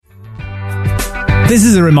This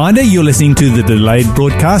is a reminder, you're listening to the delayed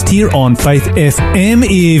broadcast here on Faith FM.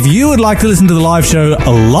 If you would like to listen to the live show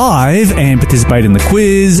live and participate in the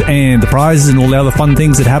quiz and the prizes and all the other fun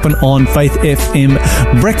things that happen on Faith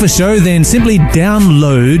FM Breakfast Show, then simply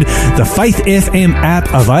download the Faith FM app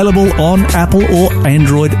available on Apple or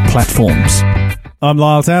Android platforms. I'm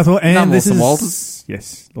Lyle Southwell, and I'm this Lawson is... Walters.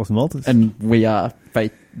 Yes, Lawson Walters. And we are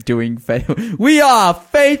Faith We are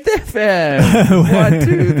Faith FM. 1,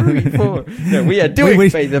 2, 3, 4. No, we are doing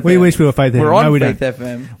Faith FM. We wish we were Faith FM. We're on no, we Faith don't.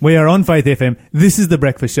 FM. We are on Faith FM. This is the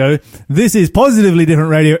Breakfast Show. This is Positively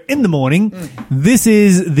Different Radio in the morning. This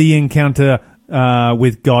is the Encounter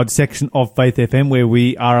with God section of Faith FM, where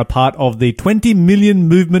we are a part of the 20 Million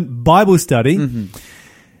Movement Bible Study. Mm-hmm.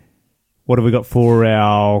 What have we got for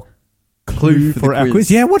our clue for our quiz?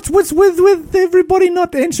 Yeah, what's with everybody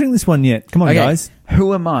not answering this one yet? Come on, guys.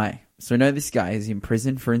 Who am I? So I know this guy is in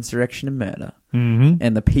prison for insurrection and murder. Mm-hmm.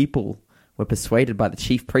 And the people were persuaded by the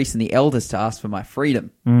chief priests and the elders to ask for my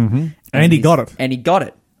freedom. Mm-hmm. And he got it. And he got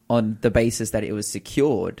it on the basis that it was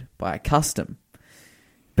secured by a custom.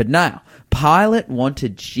 But now, Pilate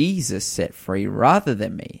wanted Jesus set free rather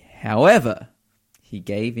than me. However, he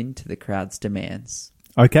gave in to the crowd's demands.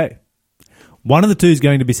 Okay. One of the two is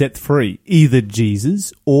going to be set free, either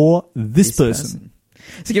Jesus or this person.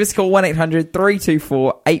 So give us a call,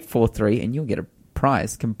 1-800-324-843, and you'll get a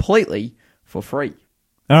prize completely for free.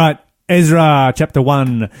 All right, Ezra chapter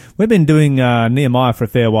 1. We've been doing Nehemiah for a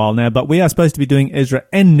fair while now, but we are supposed to be doing Ezra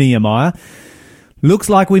and Nehemiah. Looks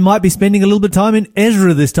like we might be spending a little bit of time in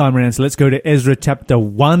Ezra this time around, so let's go to Ezra chapter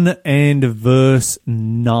 1 and verse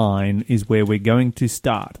 9 is where we're going to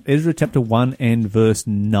start. Ezra chapter 1 and verse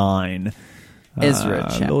 9. Ezra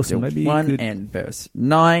chapter 1 and verse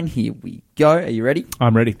 9. Here we go. Are you ready?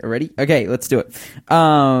 I'm ready. Ready? Okay, let's do it.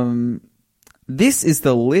 This is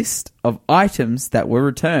the list of items that were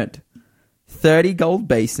returned. 30 gold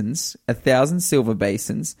basins, 1,000 silver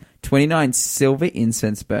basins, 29 silver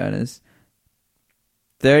incense burners,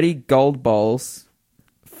 30 gold bowls,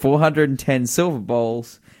 410 silver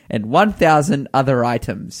bowls, and 1,000 other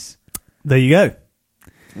items. There you go.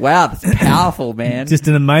 Wow, that's powerful, man. Just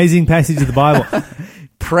an amazing passage of the Bible.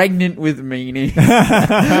 Pregnant with meaning.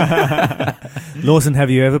 Lawson, have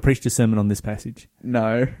you ever preached a sermon on this passage?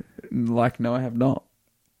 No. No, I have not.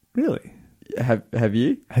 Really? Have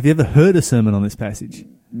you? Have you ever heard a sermon on this passage?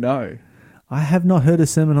 No. I have not heard a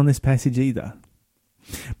sermon on this passage either.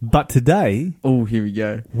 But today... Oh, here we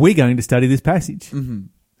go. We're going to study this passage. Mm-hmm.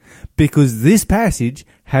 Because this passage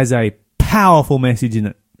has a powerful message in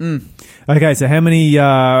it. Mm. Okay, so how many...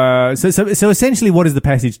 So essentially, what is the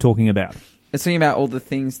passage talking about? It's talking about all the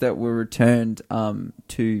things that were returned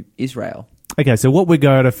to Israel. Okay, so what we're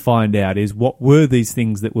going to find out is what were these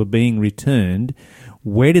things that were being returned,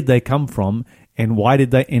 where did they come from, and why did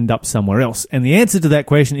they end up somewhere else? And the answer to that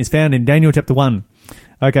question is found in Daniel chapter 1.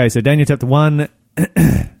 Okay, so Daniel chapter 1.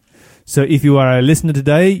 So if you are a listener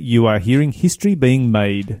today, you are hearing history being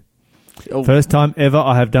made. Oh. First time ever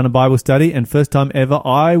I have done a Bible study, and first time ever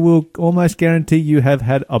I will almost guarantee you have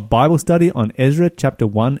had a Bible study on Ezra chapter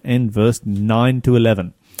 1 and verse 9 to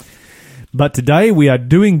 11. But today we are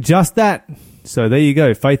doing just that. So there you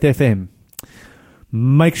go, Faith FM.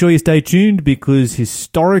 Make sure you stay tuned because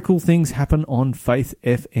historical things happen on Faith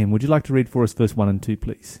FM. Would you like to read for us verse 1 and 2,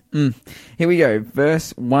 please? Here we go,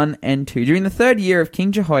 verse 1 and 2. During the 3rd year of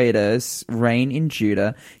King Jehoiada's reign in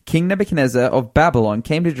Judah, King Nebuchadnezzar of Babylon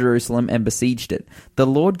came to Jerusalem and besieged it. The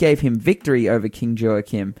Lord gave him victory over King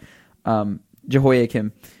Jehoiakim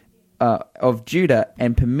of Judah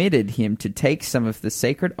and permitted him to take some of the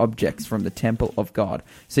sacred objects from the temple of God.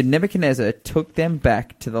 So Nebuchadnezzar took them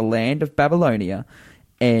back to the land of Babylonia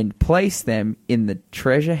and placed them in the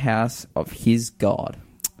treasure house of his God.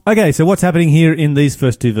 Okay, so what's happening here in these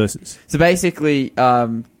first two verses? So basically,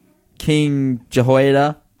 King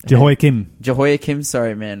Jehoiakim,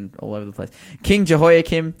 sorry man, all over the place. King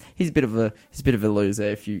Jehoiakim, he's a bit of a loser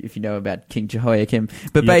if you know about King Jehoiakim.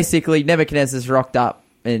 But basically, Nebuchadnezzar's rocked up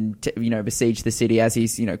and besieged the city as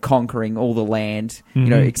he's conquering all the land,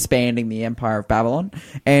 expanding the empire of Babylon,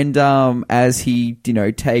 and as he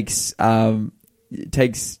takes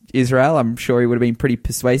Israel, I'm sure he would have been pretty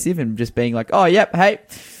persuasive and just being like, oh yep, hey,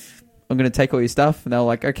 I'm going to take all your stuff, and they're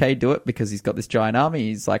like, okay, do it, because he's got this giant army.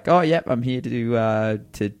 He's like, oh yep, I'm here to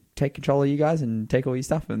take control of you guys and take all your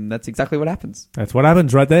stuff, and that's exactly what happens. That's what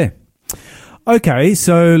happens right there. Okay,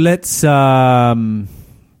 so let's.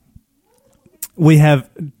 We have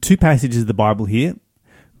two passages of the Bible here,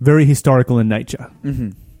 very historical in nature,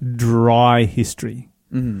 dry history.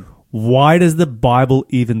 Mm-hmm. Why does the Bible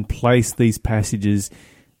even place these passages?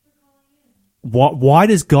 Why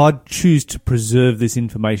does God choose to preserve this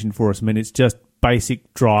information for us? I mean, it's just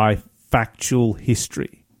basic, dry, factual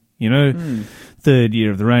history. You know, third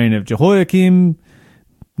year of the reign of Jehoiakim,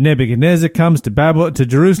 Nebuchadnezzar comes to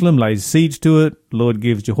Jerusalem, lays siege to it. The Lord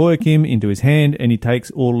gives Jehoiakim into his hand, and he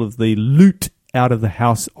takes all of the loot out of the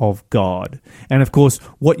house of God. And of course,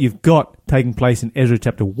 what you've got taking place in Ezra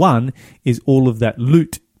chapter 1 is all of that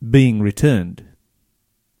loot being returned.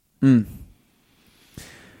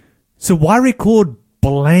 So why record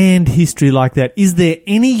bland history like that? Is there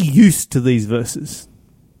any use to these verses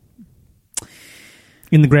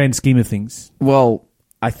in the grand scheme of things? Well,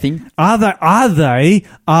 I think...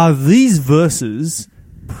 Are these verses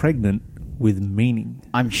pregnant with meaning?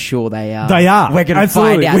 I'm sure they are. They are. We're going to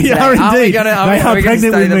find out. We are indeed. They are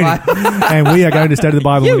pregnant with meaning. Bible? And we are going to study the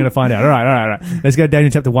Bible and we're going to find out. All right. Let's go to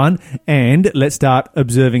Daniel chapter 1 and let's start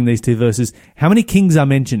observing these two verses. How many kings are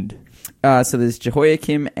mentioned? So there's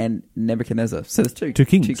Jehoiakim and Nebuchadnezzar. So there's two. Two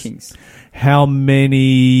kings. Two kings. How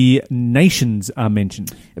many nations are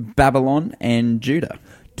mentioned? Babylon and Judah.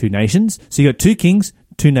 Two nations. So you got two kings,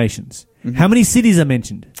 two nations. Mm-hmm. How many cities are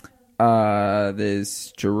mentioned?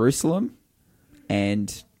 There's Jerusalem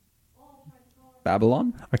and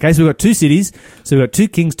Babylon. Okay, so we've got two cities. So we've got two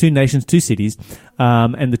kings, two nations, two cities.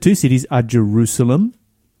 And the two cities are Jerusalem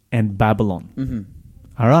and Babylon. Mm-hmm.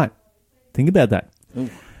 All right. Think about that.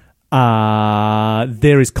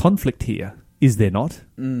 There is conflict here, is there not?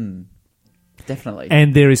 Definitely.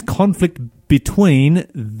 And there is conflict between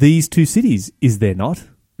these two cities, is there not?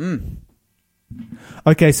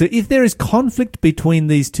 Okay, so if there is conflict between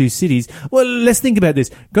these two cities, well, let's think about this.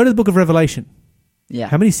 Go to the book of Revelation. Yeah.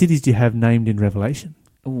 How many cities do you have named in Revelation?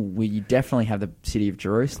 Well, you definitely have the city of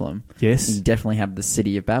Jerusalem. Yes. You definitely have the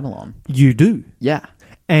city of Babylon. You do. Yeah.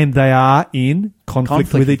 And they are in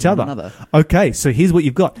conflict with each other. Okay, so here's what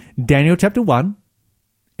you've got. Daniel chapter 1,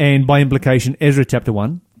 and by implication, Ezra chapter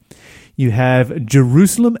 1. You have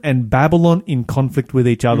Jerusalem and Babylon in conflict with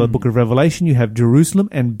each other. The book of Revelation, you have Jerusalem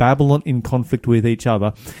and Babylon in conflict with each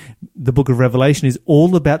other. The book of Revelation is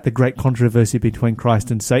all about the great controversy between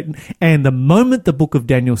Christ and Satan. And the moment the book of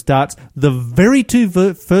Daniel starts, the very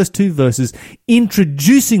first two verses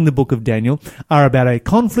introducing the book of Daniel are about a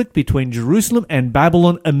conflict between Jerusalem and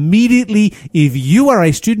Babylon. Immediately, if you are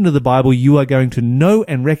a student of the Bible, you are going to know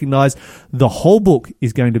and recognize the whole book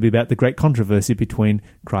is going to be about the great controversy between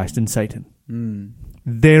Christ and Satan.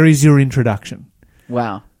 There is your introduction.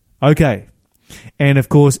 Wow. Okay. And of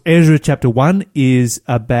course, Ezra chapter 1 is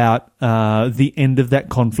about the end of that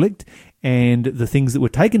conflict and the things that were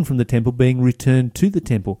taken from the temple being returned to the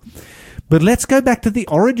temple. But let's go back to the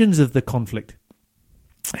origins of the conflict.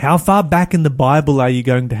 How far back in the Bible are you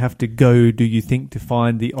going to have to go, do you think, to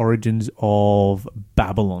find the origins of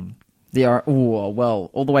Babylon?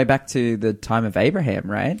 All the way back to the time of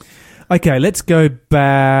Abraham, right? Okay, let's go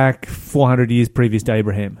back 400 years previous to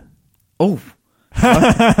Abraham. Oh,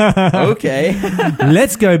 okay.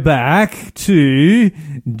 Let's go back to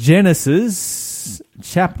Genesis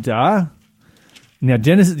chapter. Now,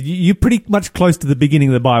 Genesis, you're pretty much close to the beginning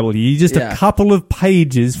of the Bible. You're just a couple of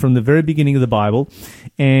pages from the very beginning of the Bible,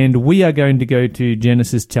 and we are going to go to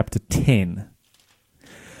Genesis chapter 10.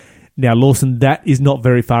 Now, Lawson, that is not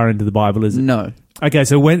very far into the Bible, is it? No. Okay,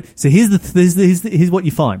 so here's what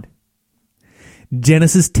you find.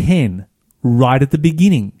 Genesis 10, right at the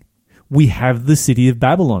beginning, we have the city of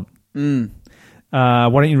Babylon. Why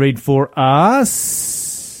don't you read for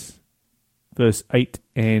us verse 8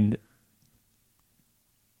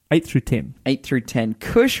 through 10. 8 through 10.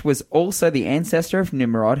 Cush was also the ancestor of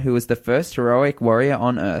Nimrod, who was the first heroic warrior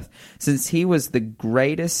on earth. Since he was the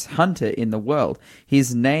greatest hunter in the world,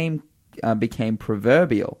 his name became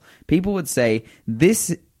proverbial. People would say,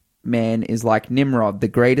 "This man is like Nimrod, the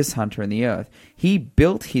greatest hunter in the earth. He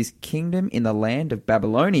built his kingdom in the land of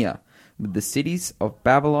Babylonia, with the cities of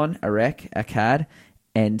Babylon, Erech, Akkad,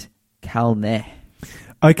 and Calneh."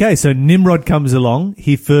 Okay, so Nimrod comes along.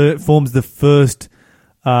 He forms the first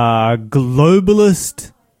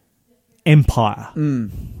globalist empire.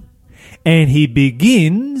 And he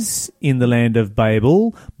begins in the land of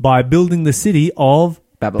Babel by building the city of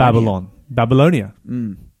Babylonia.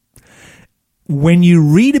 When you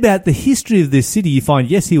read about the history of this city, you find,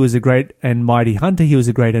 yes, he was a great and mighty hunter. He was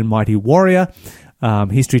a great and mighty warrior.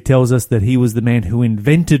 History tells us that he was the man who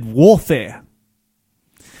invented warfare.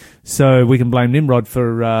 So we can blame Nimrod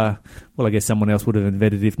for, I guess someone else would have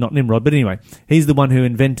invented it if not Nimrod. But anyway, he's the one who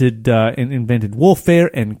invented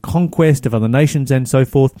warfare and conquest of other nations and so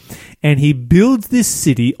forth. And he builds this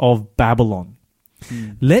city of Babylon.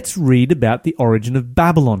 Let's read about the origin of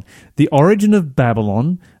Babylon. The origin of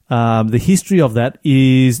Babylon The history of that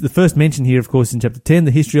is, the first mention here, of course, in chapter 10.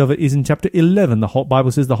 The history of it is in chapter 11. The whole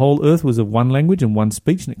Bible says the whole earth was of one language and one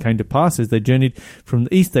speech, and it came to pass as they journeyed from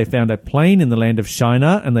the east, they found a plain in the land of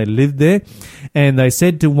Shinar, and they lived there. And they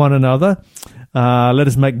said to one another, let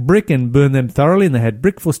us make brick and burn them thoroughly. And they had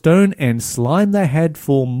brick for stone, and slime they had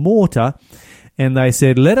for mortar. And they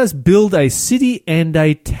said, let us build a city and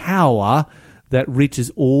a tower that reaches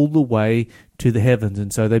all the way to the heavens.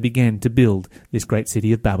 And so they began to build this great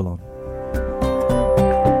city of Babylon.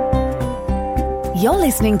 You're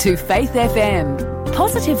listening to Faith FM,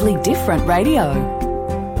 positively different radio.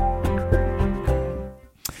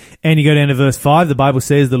 And you go down to verse 5, the Bible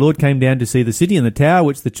says, the Lord came down to see the city and the tower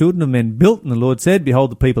which the children of men built. And the Lord said,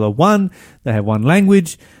 behold, the people are one, they have one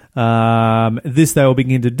language. This they will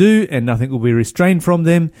begin to do, and nothing will be restrained from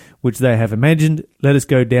them, which they have imagined. Let us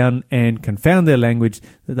go down and confound their language,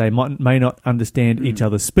 that they may not understand each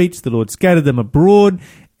other's speech. The Lord scattered them abroad,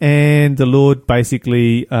 and the Lord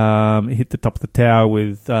basically hit the top of the tower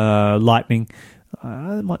with lightning.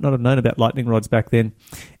 I might not have known about lightning rods back then.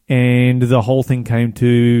 And the whole thing came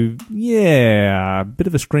to, a bit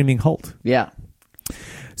of a screaming halt. Yeah.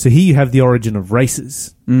 So here you have the origin of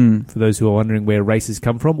races. For those who are wondering where races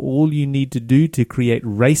come from, all you need to do to create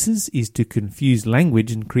races is to confuse language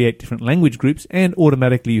and create different language groups, and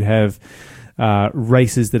automatically you have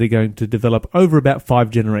races that are going to develop over about 5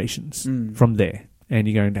 generations from there. And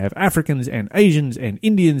you're going to have Africans and Asians and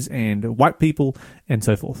Indians and white people and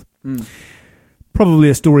so forth. Probably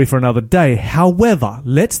a story for another day. However,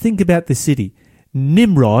 let's think about the city.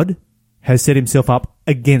 Nimrod has set himself up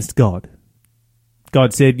against God.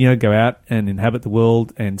 God said, go out and inhabit the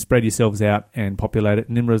world and spread yourselves out and populate it.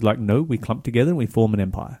 Nimrod's like, no, we clump together and we form an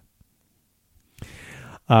empire.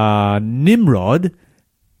 Nimrod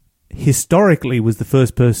historically was the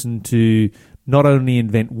first person to not only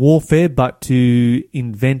invent warfare, but to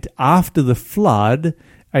invent after the flood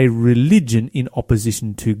a religion in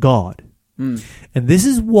opposition to God. And this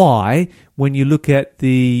is why when you look at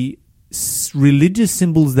the religious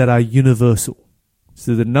symbols that are universal,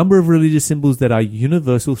 so the number of religious symbols that are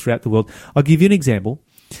universal throughout the world. I'll give you an example.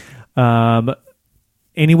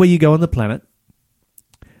 Anywhere you go on the planet,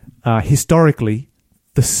 historically,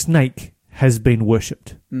 the snake has been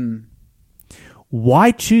worshipped. Why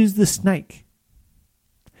choose the snake?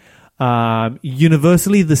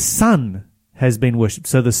 Universally, the sun has been worshipped.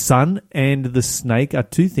 So the sun and the snake are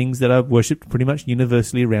two things that are worshipped pretty much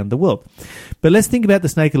universally around the world. But let's think about the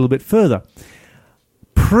snake a little bit further.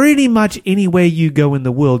 Pretty much anywhere you go in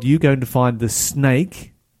the world, you're going to find the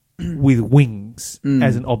snake with wings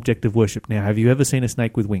as an object of worship. Now, have you ever seen a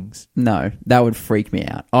snake with wings? No, that would freak me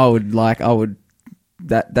out.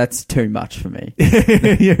 That's too much for me.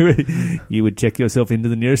 You would check yourself into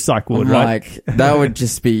the nearest psych ward, right? That would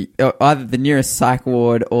just be either the nearest psych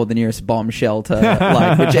ward or the nearest bomb shelter,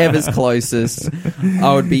 whichever's closest.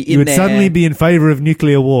 I would be in there. You would suddenly be in favor of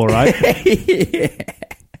nuclear war, right?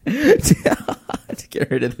 Yeah. To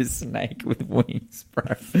get rid of this snake with wings,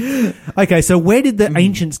 bro. Okay, so where did the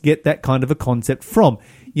ancients get that kind of a concept from?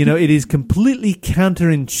 It is completely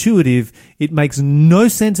counterintuitive. It makes no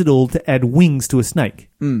sense at all to add wings to a snake.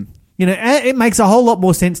 It makes a whole lot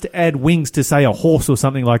more sense to add wings to, say, a horse or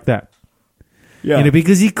something like that. Yeah.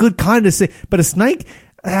 Because you could kind of see. But a snake,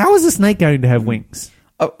 how is a snake going to have wings?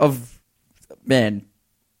 Man,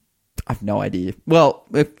 I have no idea. Well,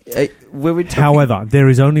 however, there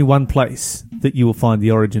is only one place that you will find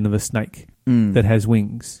the origin of a snake that has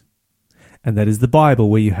wings. And that is the Bible,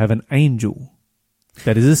 where you have an angel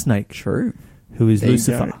that is a snake. True. Who is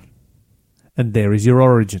Lucifer. And there is your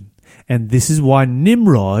origin. And this is why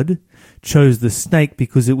Nimrod chose the snake,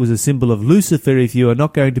 because it was a symbol of Lucifer. If you are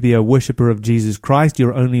not going to be a worshipper of Jesus Christ,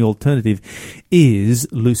 your only alternative is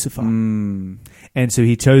Lucifer. And so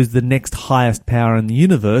he chose the next highest power in the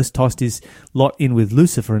universe, tossed his lot in with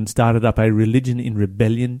Lucifer, and started up a religion in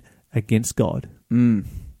rebellion against God.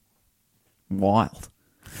 Wild.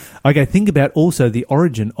 Okay, think about also the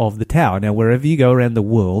origin of the tower. Now, wherever you go around the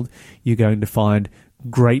world, you're going to find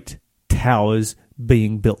great towers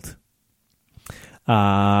being built.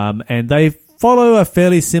 And they follow a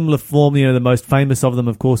fairly similar form. The most famous of them,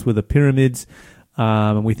 of course, were the pyramids.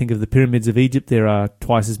 And we think of the pyramids of Egypt. There are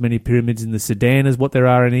twice as many pyramids in the Sudan as what there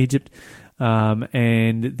are in Egypt.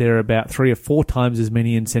 And there are about 3 or 4 times as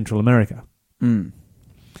many in Central America.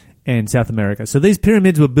 And South America. So these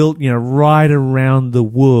pyramids were built, right around the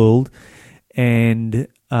world, and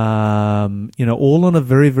all on a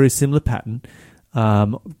very, very similar pattern.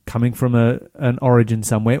 coming from an origin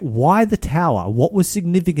somewhere. Why the tower? What was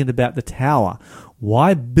significant about the tower?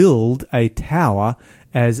 Why build a tower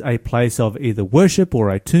as a place of either worship or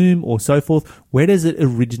a tomb or so forth? Where does it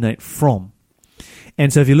originate from?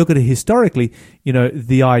 And so if you look at it historically,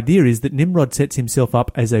 the idea is that Nimrod sets himself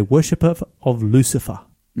up as a worshipper of Lucifer.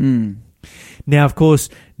 Now, of course,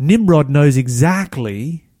 Nimrod knows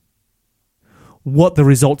exactly what the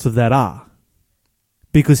results of that are,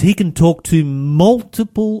 because he can talk to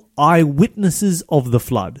multiple eyewitnesses of the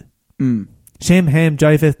flood. Shem, Ham,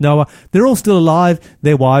 Japheth, Noah, they're all still alive.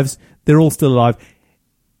 Their wives, they're all still alive.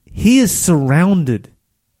 He is surrounded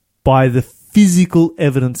by the physical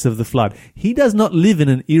evidence of the flood. He does not live in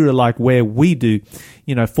an era like where we do,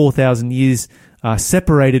 4,000 years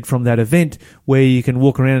separated from that event, where you can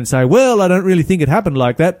walk around and say, well, I don't really think it happened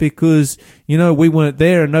like that because, we weren't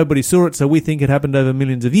there and nobody saw it, so we think it happened over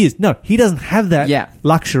millions of years. No, he doesn't have that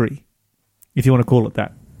luxury, if you want to call it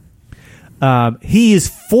that. He is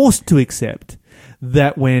forced to accept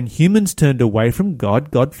that when humans turned away from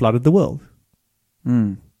God, God flooded the world.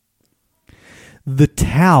 The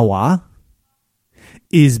tower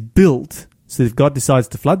is built so that if God decides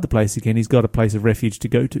to flood the place again, he's got a place of refuge to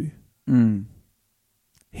go to.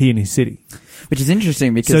 He and his city. Which is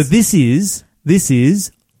interesting because... So this is,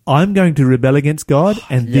 I'm going to rebel against God,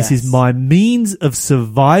 and this is my means of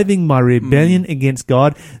surviving my rebellion against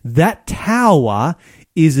God. That tower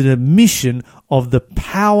is an admission of the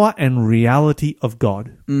power and reality of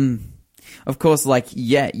God. Of course,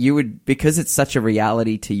 you would, because it's such a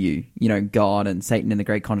reality to you, God and Satan in the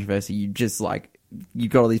Great Controversy, you just you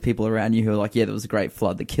got all these people around you who are like, there was a great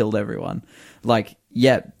flood that killed everyone.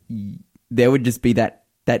 There would just be that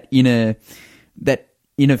inner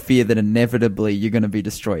fear that inevitably you're going to be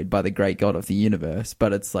destroyed by the great God of the universe.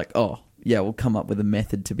 But it's like, we'll come up with a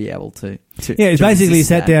method to be able to basically he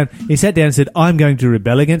sat down and said, I'm going to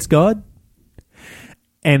rebel against God,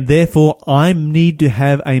 and therefore I need to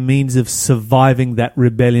have a means of surviving that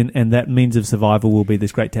rebellion, and that means of survival will be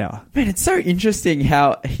this great tower. Man, it's so interesting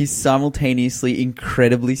how he's simultaneously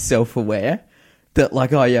incredibly self-aware that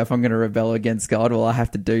if I'm going to rebel against God, well, I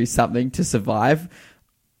have to do something to survive,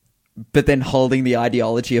 but then holding the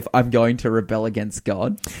ideology of I'm going to rebel against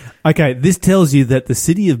God. Okay, this tells you that the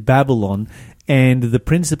city of Babylon and the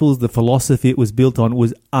principles, the philosophy it was built on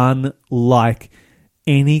was unlike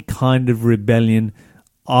any kind of rebellion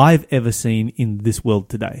I've ever seen in this world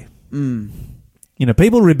today.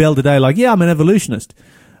 People rebel today I'm an evolutionist,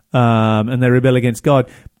 and they rebel against God.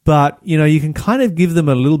 But, you can kind of give them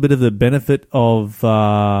a little bit of the benefit of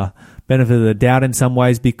the doubt in some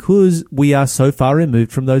ways, because we are so far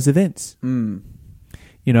removed from those events. And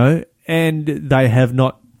they have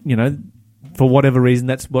not, for whatever reason,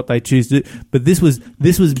 that's what they choose to do. But this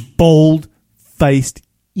was bold-faced,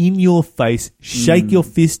 in your face, shake your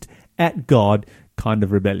fist at God kind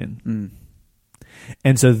of rebellion.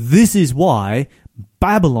 And so this is why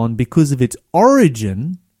Babylon, because of its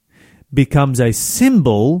origin, becomes a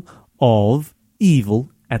symbol of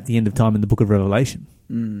evil at the end of time in the book of Revelation.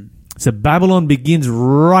 So Babylon begins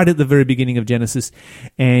right at the very beginning of Genesis,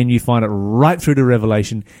 and you find it right through to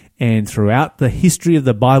Revelation, and throughout the history of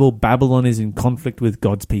the Bible, Babylon is in conflict with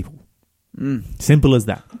God's people. Simple as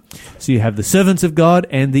that. So you have the servants of God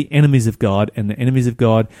and the enemies of God, and the enemies of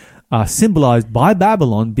God are symbolized by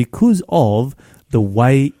Babylon because of the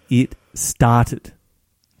way it started.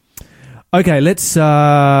 Okay, let's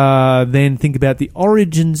then think about the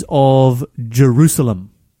origins of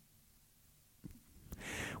Jerusalem.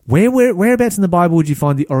 Whereabouts in the Bible would you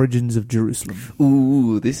find the origins of Jerusalem?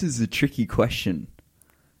 Ooh, this is a tricky question.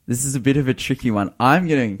 This is a bit of a tricky one. I'm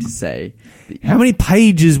going to say... How many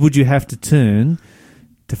pages would you have to turn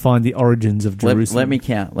to find the origins of Jerusalem? Let me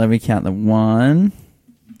count. Let me count them. 1...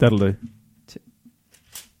 That'll do. 2.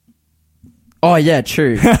 Oh yeah,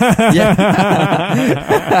 true. Yeah.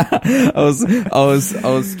 I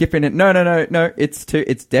was skipping it. No. It's 2.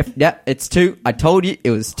 It's it's 2. I told you it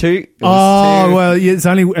was 2. It was 2. Well, it's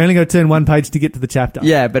only going to turn one page to get to the chapter.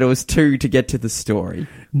 Yeah, but it was 2 to get to the story.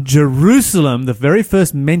 Jerusalem, the very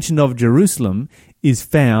first mention of Jerusalem is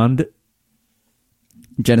found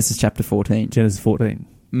Genesis chapter 14. Genesis 14.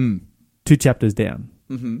 2 chapters down.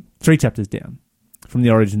 3 chapters down from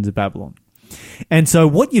the origins of Babylon. And so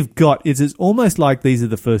what you've got is it's almost like these are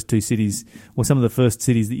the first 2 cities, or some of the first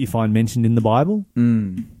cities that you find mentioned in the Bible.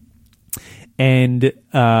 And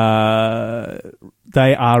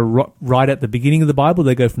they are right at the beginning of the Bible.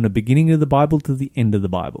 They go from the beginning of the Bible to the end of the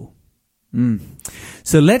Bible.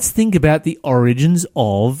 So let's think about the origins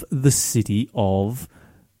of the city of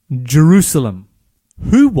Jerusalem.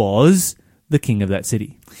 Who was the king of that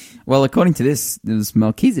city? Well, according to this, it was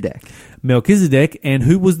Melchizedek. Melchizedek, and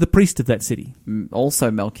who was the priest of that city?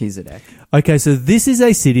 Also Melchizedek. Okay, so this is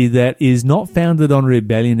a city that is not founded on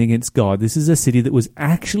rebellion against God. This is a city that was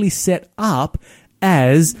actually set up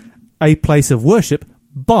as a place of worship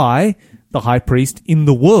by the high priest in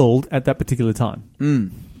the world at that particular time.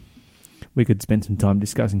 We could spend some time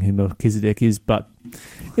discussing who Melchizedek is, but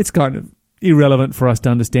it's kind of irrelevant for us to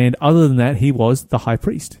understand. Other than that, he was the high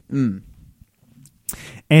priest.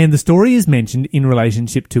 And the story is mentioned in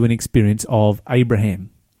relationship to an experience of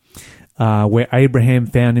Abraham, where Abraham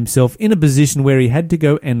found himself in a position where he had to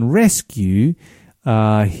go and rescue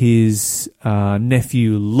his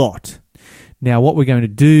nephew Lot. Now, what we're going to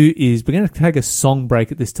do is we're going to take a song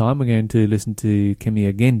break at this time. We're going to listen to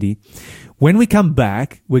Kemi Agendi. When we come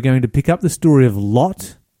back, we're going to pick up the story of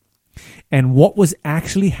Lot and what was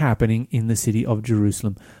actually happening in the city of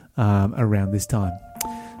Jerusalem around this time.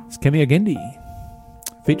 It's Kemi Agendi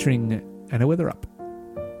featuring Anna Weatherup.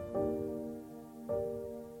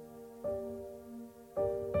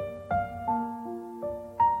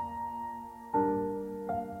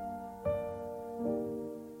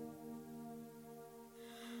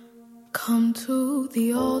 Come to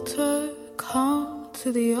the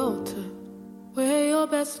altar, wear your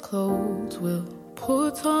best clothes, we'll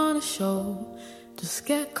put on a show. Just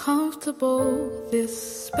get comfortable,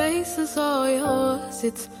 this space is all yours,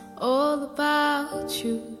 it's all about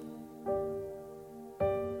you.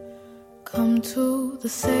 Come to the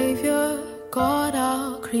Savior, God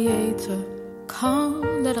our Creator.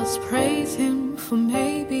 Come, let us praise Him for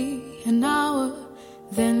maybe an hour.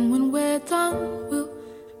 Then when we're done, we'll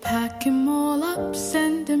pack Him all up,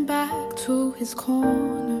 send Him back to His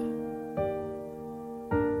corner.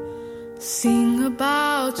 Sing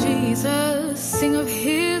about Jesus, sing of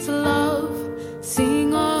His love,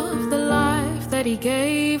 sing of the life that He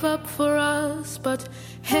gave up for us. But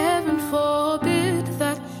heaven forbid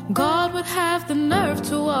that God would have the nerve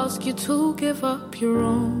to ask you to give up your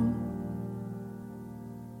own.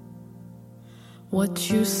 What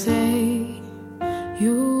you say,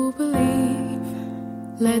 you believe,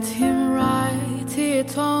 let Him write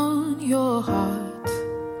it on your heart.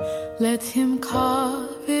 Let Him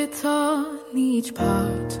carve it on each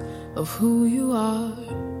part of who you are.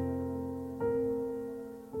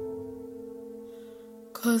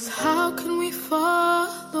 'Cause how can we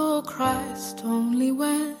follow Christ only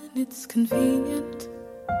when it's convenient?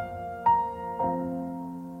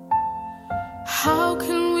 How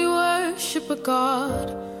can we worship a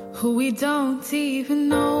God who we don't even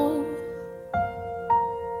know?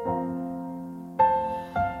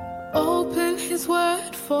 Open His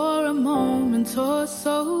word for a moment or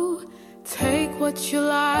so. Take what you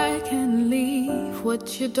like and leave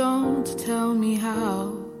what you don't. Tell me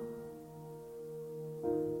how.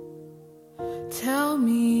 Tell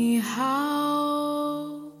me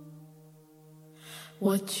how.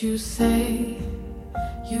 What you say,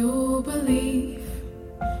 you believe.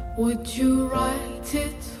 Would you write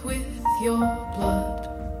it with your blood?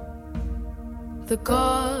 The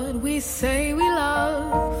God we say we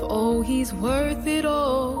love, oh, He's worth it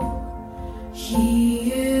all.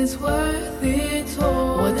 He is worth it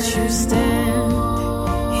all. What you stand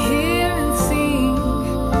here and sing,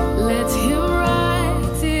 let Him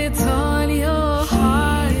write it on your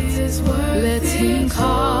heart. Let Him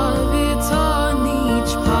carve it on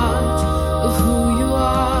each part of who you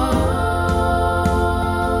are.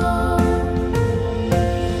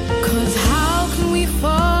 'Cause how can we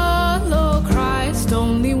follow Christ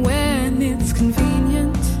only when it's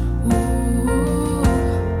convenient?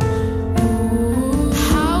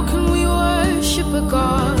 How can we worship a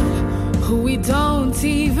God who we don't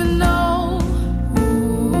even know?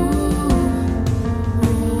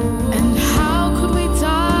 And how could we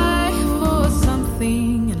die for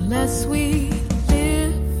something unless we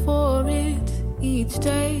live for it each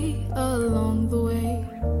day along the way?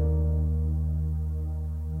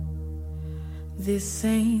 This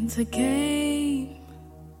ain't a game.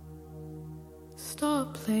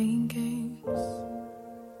 Stop playing games.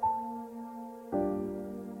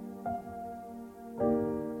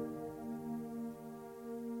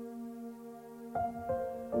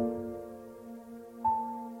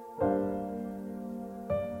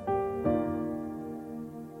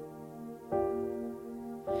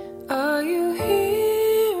 Are you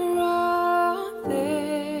here or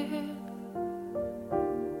there?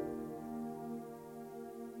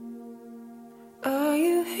 Are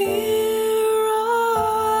you here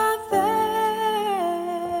or there?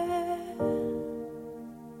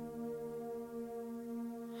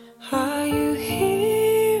 Are you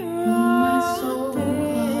here or my soul?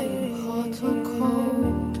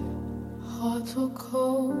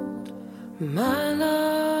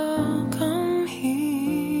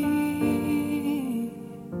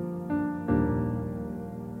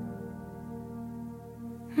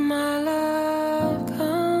 My love,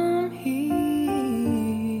 come here.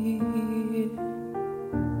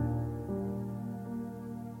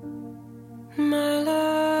 My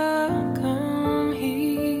love, come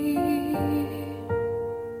here.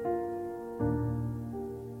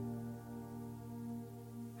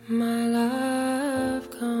 My love,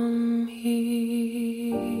 come here.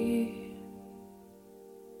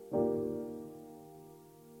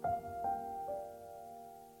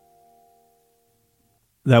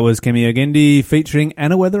 That was Kemi Ogendi featuring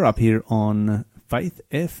Anna Weather up here on Faith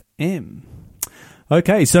FM.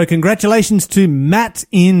 Okay, so congratulations to Matt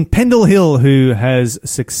in Pendle Hill, who has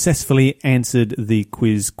successfully answered the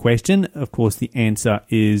quiz question. Of course, the answer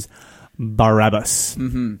is Barabbas.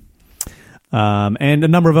 Mm-hmm. And a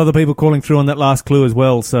number of other people calling through on that last clue as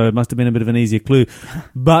well, so it must have been a bit of an easier clue.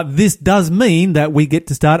 But this does mean that we get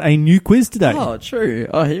to start a new quiz today. Oh, true.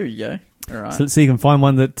 Oh, here we go. All right. So let's see if you can find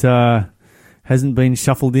one that hasn't been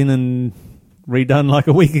shuffled in and redone like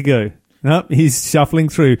a week ago. Nope, he's shuffling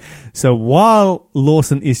through. So while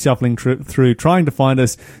Lawson is shuffling through, trying to find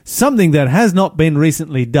us something that has not been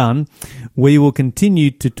recently done, we will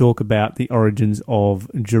continue to talk about the origins of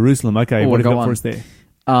Jerusalem. Okay, what have you got for us there?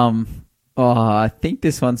 I think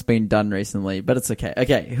this one's been done recently, but it's okay.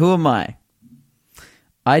 Okay, who am I?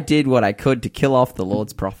 I did what I could to kill off the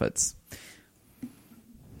Lord's prophets.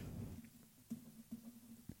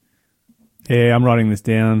 Yeah, I'm writing this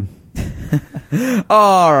down.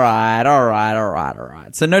 All right.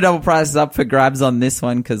 So no double prizes up for grabs on this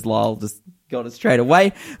one because Lyle just got it straight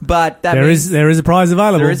away. But that there is a prize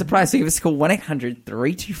available. There is a prize. So give us a call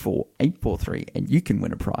 1-800-324-843 and you can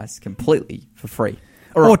win a prize completely for free.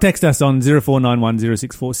 Right. Or text us on 0491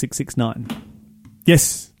 064 669.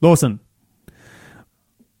 Yes, Lawson.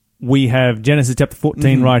 We have Genesis chapter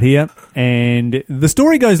 14 right here, and the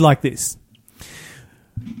story goes like this.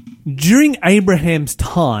 During Abraham's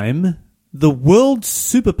time, the world's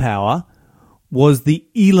superpower was the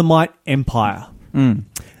Elamite Empire.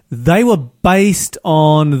 They were based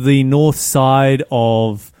on the north side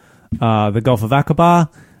of the Gulf of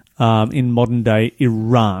Aqaba in modern-day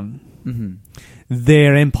Iran. Mm-hmm.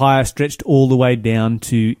 Their empire stretched all the way down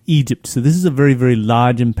to Egypt. So this is a very, very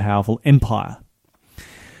large and powerful empire.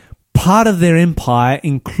 Part of their empire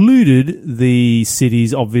included the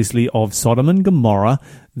cities, obviously, of Sodom and Gomorrah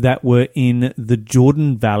that were in the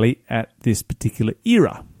Jordan Valley at this particular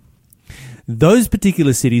era. Those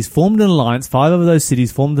particular cities formed an alliance, 5 of those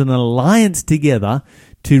cities formed an alliance together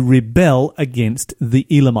to rebel against the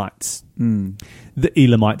Elamites. The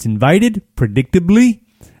Elamites invaded, predictably,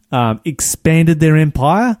 expanded their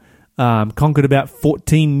empire, conquered about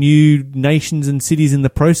 14 new nations and cities in the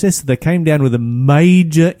process. So they came down with a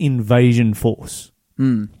major invasion force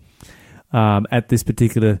at this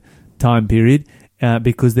particular time period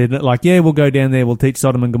because they're not like, yeah, we'll go down there, we'll teach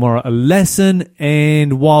Sodom and Gomorrah a lesson,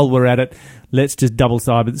 and while we're at it, let's just double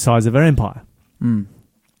the size of our empire. In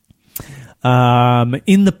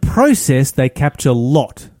the process, they capture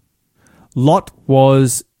Lot. Lot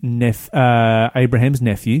was Abraham's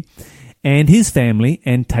nephew and his family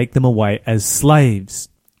and take them away as slaves.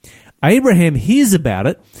 Abraham hears about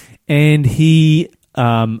it and he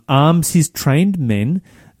arms his trained men.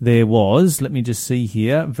 There was, let me just see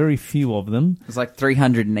here, very few of them. It was like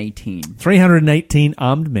 318. 318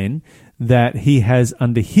 armed men that he has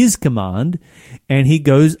under his command, and he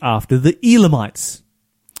goes after the Elamites,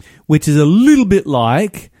 which is a little bit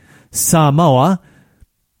like Samoa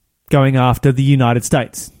going after the United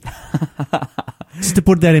States. Just to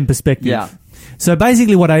put that in perspective. Yeah. So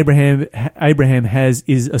basically what Abraham has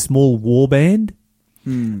is a small war band,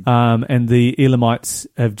 and the Elamites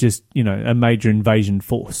have just, a major invasion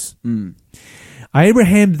force.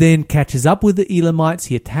 Abraham then catches up with the Elamites.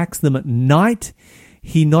 He attacks them at night.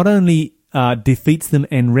 He not only defeats them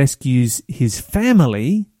and rescues his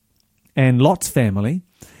family and Lot's family,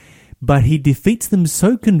 but he defeats them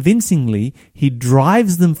so convincingly, he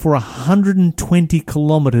drives them for 120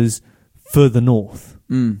 kilometers further north.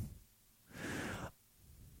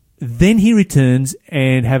 Then he returns,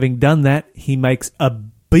 and having done that, he makes a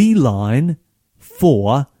beeline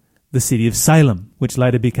for the city of Salem, which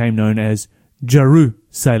later became known as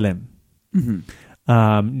Jerusalem.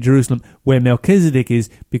 Jerusalem, where Melchizedek is,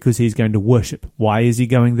 because he's going to worship. Why is he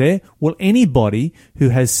going there? Well, anybody who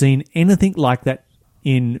has seen anything like that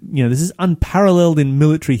this is unparalleled in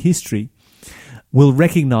military history, will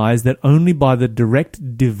recognize that only by the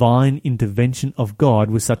direct divine intervention of God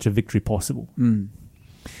was such a victory possible.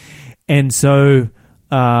 And so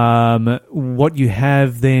what you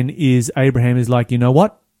have then is Abraham is like, you know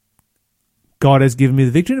what? God has given me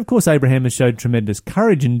the victory. And of course, Abraham has showed tremendous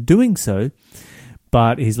courage in doing so.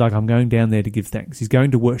 but he's like, I'm going down there to give thanks. He's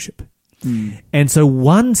going to worship. And so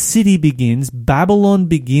one city begins, Babylon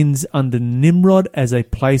begins under Nimrod as a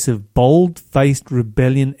place of bold-faced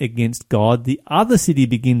rebellion against God. The other city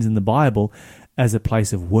begins in the Bible as a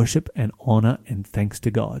place of worship and honor and thanks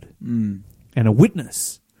to God. And a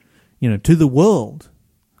witness, to the world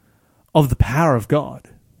of the power of God.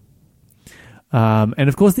 And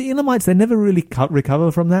of course, the Elamites, they never really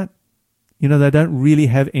recover from that. They don't really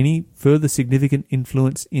have any further significant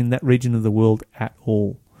influence in that region of the world at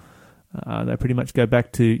all. They pretty much go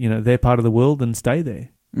back to, their part of the world and stay there.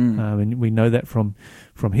 And we know that from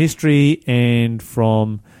history and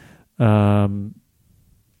from, a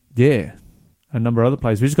number of other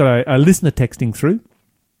places. We've just got a listener texting through.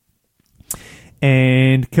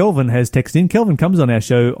 And Kelvin has texted in. Kelvin comes on our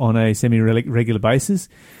show on a semi-regular basis.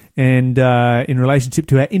 And in relationship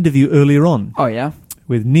to our interview earlier on. Oh, yeah?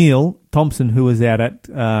 With Neil Thompson, who was out at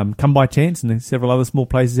Come By Chance and several other small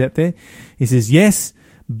places out there. He says, yes,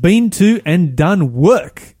 been to and done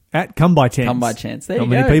work at Come By Chance. Come By Chance. There Not you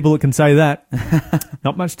go. many people that can say that.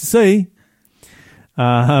 Not much to see.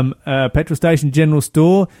 Petrol station general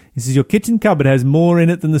store. He says, your kitchen cupboard has more in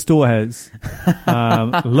it than the store has.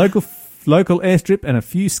 Local airstrip and a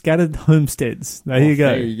few scattered homesteads. There you go.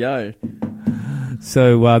 There you go.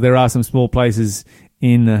 So there are some small places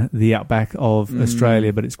in the outback of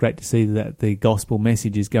Australia, but it's great to see that the gospel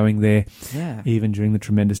message is going there, even during the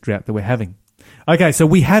tremendous drought that we're having. Okay, so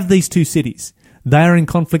we have these two cities. They are in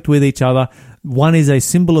conflict with each other. One is a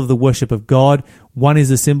symbol of the worship of God. One is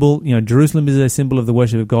a symbol, Jerusalem is a symbol of the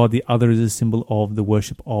worship of God. The other is a symbol of the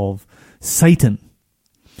worship of Satan.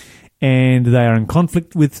 And they are in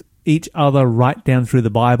conflict with each other right down through the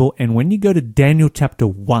Bible. And when you go to Daniel chapter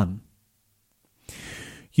 1,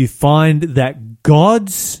 you find that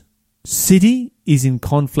God's city is in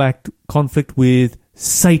conflict with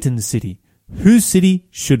Satan's city. Whose city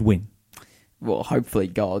should win? Well, hopefully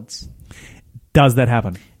God's. Does that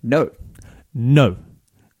happen? No. No.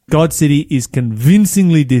 God's city is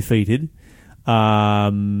convincingly defeated.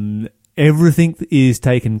 Everything is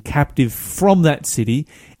taken captive from that city.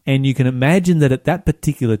 And you can imagine that at that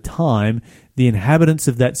particular time, the inhabitants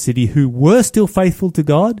of that city who were still faithful to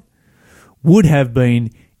God would have been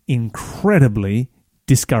incredibly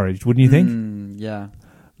discouraged, wouldn't you think? Yeah.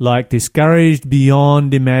 Like discouraged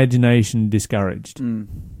beyond imagination, discouraged.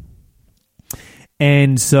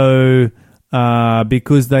 And so,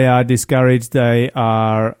 because they are discouraged, they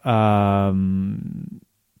are,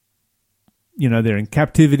 they're in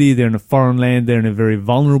captivity, they're in a foreign land, they're in a very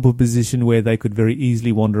vulnerable position where they could very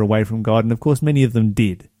easily wander away from God. And of course, many of them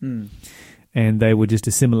did. And they were just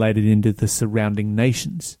assimilated into the surrounding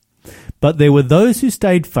nations. But there were those who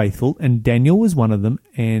stayed faithful, and Daniel was one of them,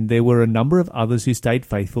 and there were a number of others who stayed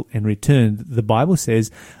faithful and returned. The Bible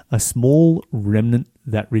says, a small remnant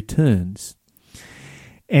that returns.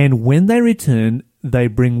 And when they return, they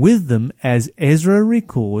bring with them, as Ezra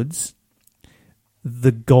records,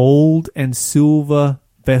 the gold and silver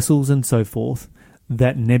vessels and so forth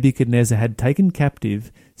that Nebuchadnezzar had taken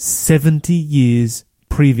captive 70 years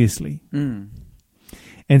previously.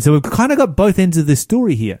 And so we've kind of got both ends of this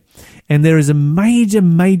story here. And there is a major,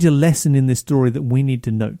 major lesson in this story that we need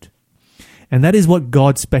to note. And that is what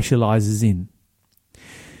God specializes in.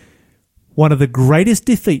 One of the greatest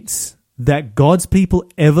defeats that God's people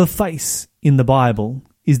ever face in the Bible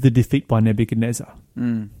is the defeat by Nebuchadnezzar.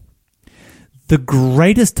 The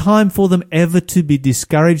greatest time for them ever to be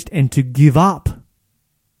discouraged and to give up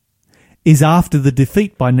is after the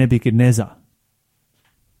defeat by Nebuchadnezzar.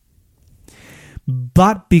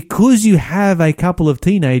 But because you have a couple of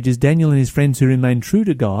teenagers, Daniel and his friends, who remain true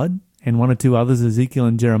to God, and one or two others, Ezekiel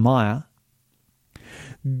and Jeremiah,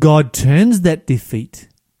 God turns that defeat.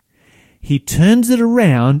 He turns it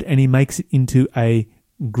around and he makes it into a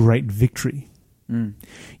great victory.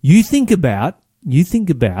 You think about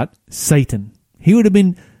Satan. He would have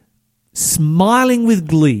been smiling with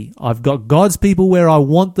glee. I've got God's people where I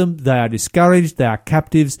want them. They are discouraged. They are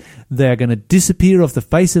captives. They are going to disappear off the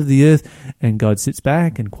face of the earth. And God sits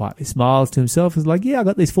back and quietly smiles to himself and is like, yeah, I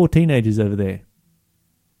got these 4 teenagers over there.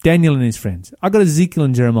 Daniel and his friends. I got Ezekiel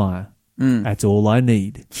and Jeremiah. That's all I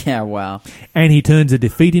need. Yeah, wow. And he turns a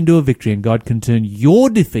defeat into a victory, and God can turn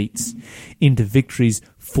your defeats into victories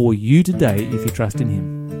for you today if you trust in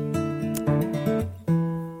him.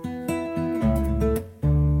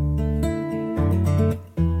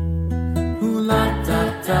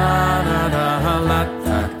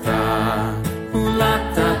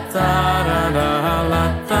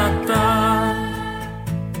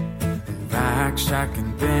 Jack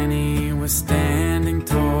and Benny were standing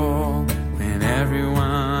tall when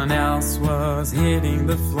everyone else was hitting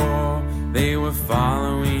the floor. They were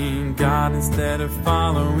following God instead of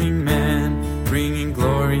following men. Bringing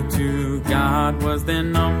glory to God was their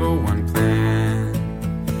number one plan.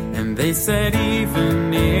 And they said,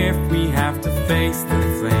 even if we have to face the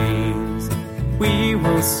flames, we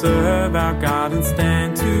will serve our God and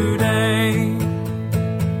stand today.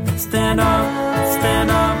 Stand up,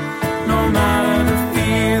 no matter the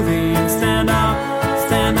feeling. Stand up,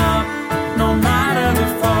 no matter the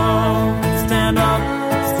fall. Stand up,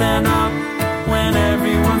 when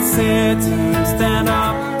everyone's sitting. Stand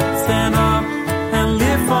up, and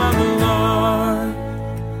live for the Lord.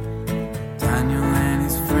 Daniel and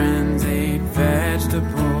his friends ate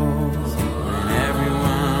vegetables when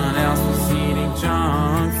everyone else was eating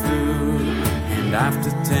junk food. And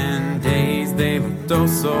after 10 days they looked oh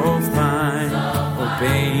so fine.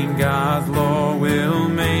 Obeying God's law will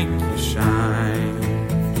make you shine.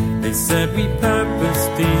 They said we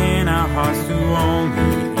purposed in our hearts to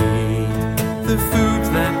only eat the foods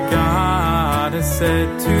that God has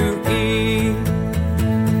said to eat.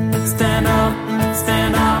 Stand up,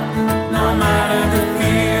 no matter the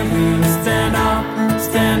feeling. Stand up,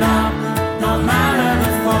 no matter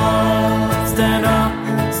the fall. Stand up,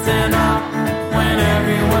 when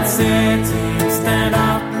everyone's sitting. Stand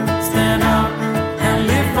up, and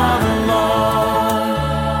live for the Lord.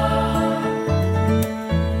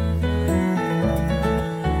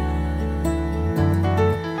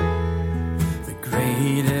 The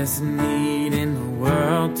greatest need in the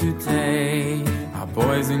world today are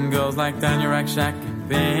boys and girls like Daniel, Rakshak, and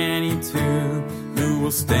Benny too, who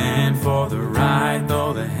will stand for the right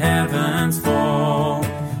though the heavens fall,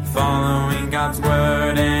 following God's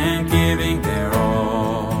word and giving their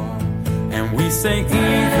all. And we say even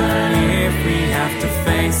if we have to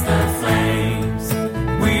face the flames,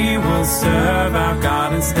 we will serve our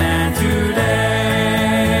God and stand today.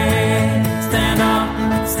 Stand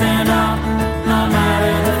up, no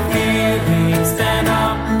matter the feeling. Stand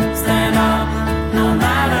up, no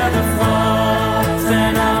matter the fall.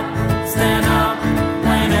 Stand up,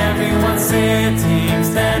 when everyone's sitting.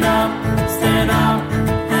 Stand up,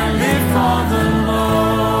 and live for the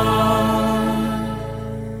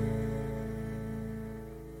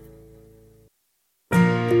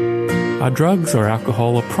Lord. Are drugs or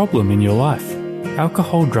alcohol a problem in your life?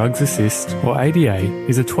 Alcohol Drugs Assist, or ADA,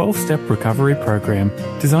 is a 12-step recovery program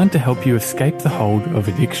designed to help you escape the hold of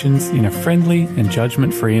addictions in a friendly and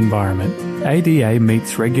judgment-free environment. ADA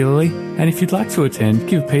meets regularly, and if you'd like to attend,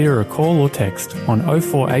 give Peter a call or text on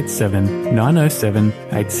 0487 907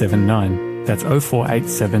 879. That's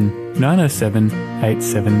 0487 907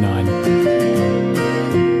 879.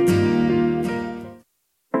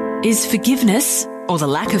 Is forgiveness, or the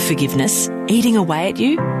lack of forgiveness, eating away at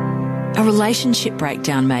you? A relationship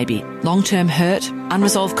breakdown maybe, long-term hurt,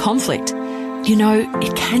 unresolved conflict. You know,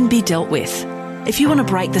 it can be dealt with. If you want to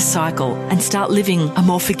break the cycle and start living a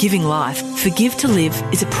more forgiving life, Forgive to Live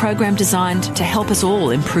is a program designed to help us all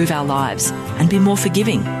improve our lives and be more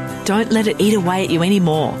forgiving. Don't let it eat away at you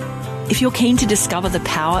anymore. If you're keen to discover the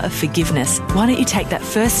power of forgiveness, why don't you take that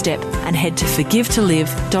first step and head to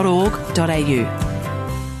forgivetolive.org.au.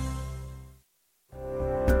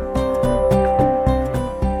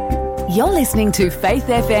 You're listening to Faith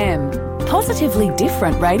FM, positively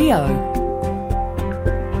different radio.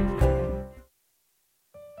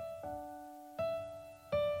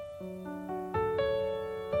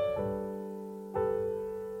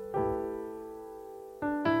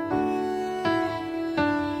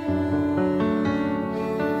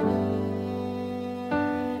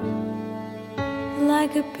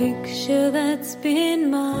 Like a picture that's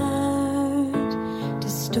been marred,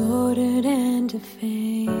 distorted and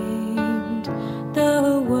defamed.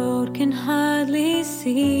 The world can hardly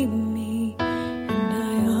see me, and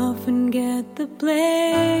I often get the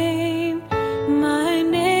blame. My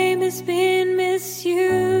name has been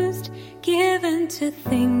misused, given to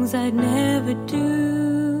things I'd never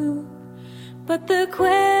do. But the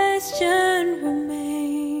question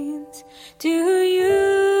remains, do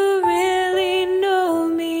you really know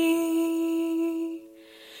me?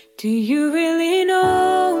 Do you really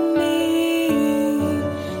know me?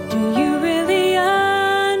 Do you really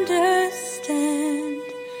understand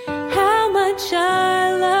how much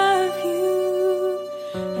I love you?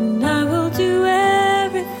 And I will do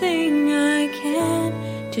everything I can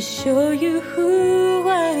to show you who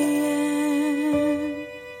I am.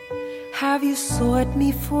 Have you sought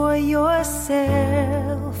me for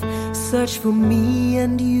yourself? Search for me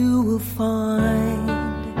and you will find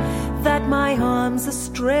that my arms are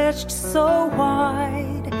stretched so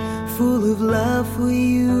wide, full of love for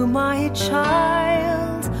you, my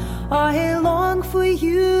child. I long for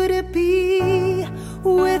you to be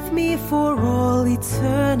with me for all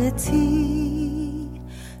eternity.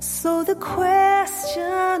 So the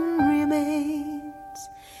question remains,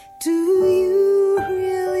 do you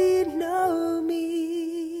really know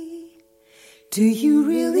me? Do you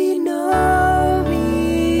really know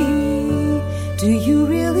me? Do you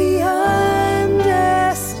really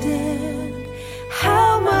understand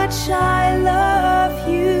how much I love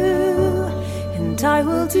you? And I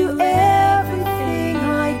will do everything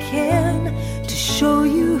I can to show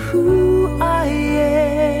you who I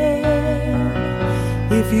am.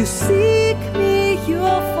 If you seek me,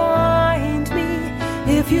 you'll find me.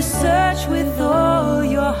 If you search with all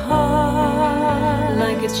your heart,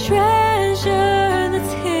 like a treasure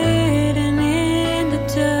that's hidden in the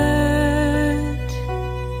dirt.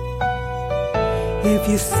 If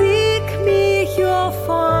you seek me, you'll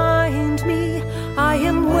find me. I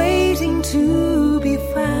am waiting to be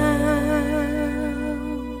found.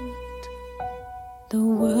 The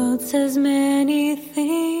world says many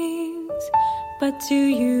things, but do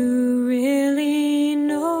you really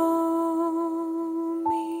know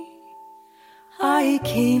me? I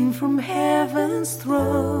came from heaven's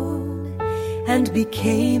throne and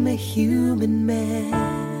became a human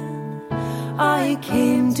man. I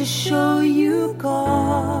came to show you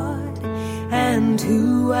God and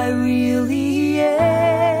who I really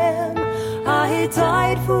am. I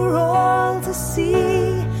died for all to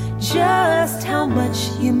see just how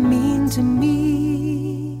much you mean to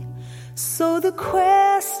me. So the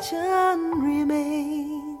question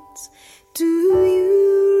remains, do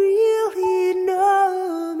you really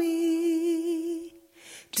know me?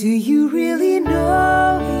 Do you really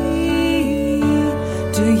know me?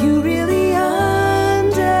 Do you really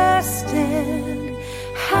understand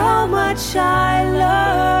how much I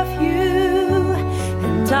love you?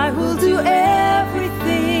 And I will do everything.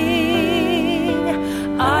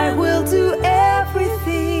 I will do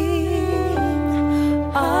everything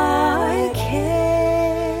I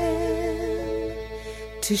can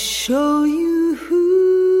to show you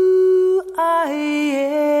who I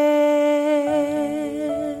am.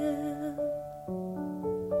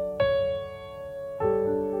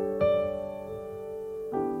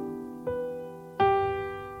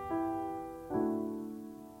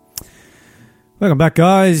 Welcome back,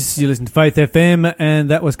 guys. You listen to Faith FM, and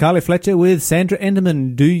that was Carly Fletcher with Sandra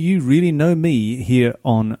Enderman. Do you really know me? Here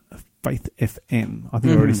on Faith FM. I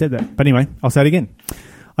think I already said that. But anyway, I'll say it again.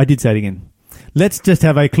 I did say it again. Let's just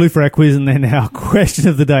have a clue for our quiz and then our question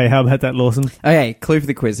of the day. How about that, Lawson? Okay, clue for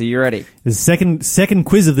the quiz. Are you ready? The second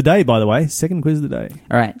quiz of the day, by the way. Second quiz of the day.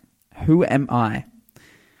 All right. Who am I?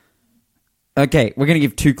 Okay, we're going to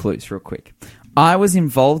give 2 clues real quick. I was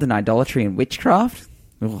involved in idolatry and witchcraft.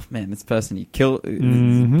 Oh man, this person this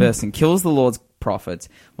person kills the Lord's prophets,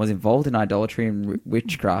 was involved in idolatry and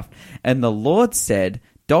witchcraft, and the Lord said,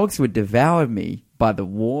 dogs would devour me by the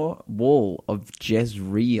wall of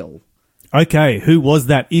Jezreel. Okay, who was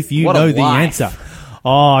that? If you What a know the wife. answer.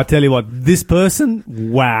 Oh, I tell you what, this person,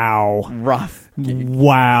 wow. Rough.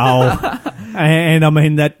 Wow. And I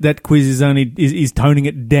mean, that quiz is toning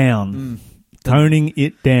it down. Toning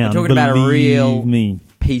it down. We're talking about a real me.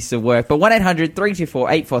 piece of work. But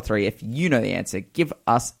 1-800-324-843, if you know the answer, give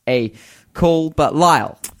us a call. But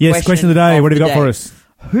Lyle. Yes, question of the day. What have you got for us?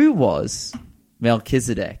 Who was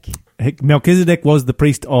Melchizedek? Melchizedek was the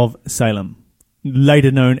priest of Salem,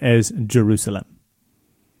 later known as Jerusalem.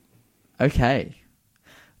 Okay.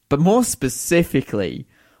 But more specifically,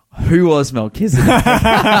 who was Melchizedek?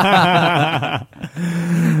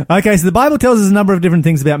 Okay, so the Bible tells us a number of different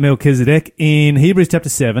things about Melchizedek. In Hebrews chapter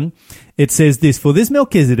 7, it says this, for this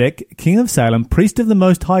Melchizedek, king of Salem, priest of the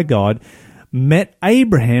Most High God, met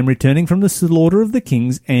Abraham returning from the slaughter of the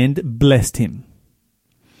kings and blessed him.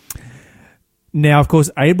 Now, of course,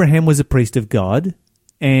 Abraham was a priest of God,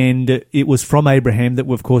 and it was from Abraham that,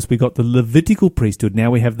 of course, we got the Levitical priesthood.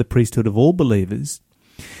 Now we have the priesthood of all believers.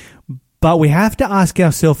 But we have to ask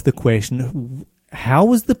ourselves the question, how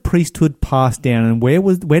was the priesthood passed down, and where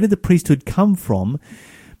did the priesthood come from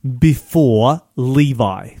before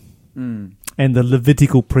Levi and the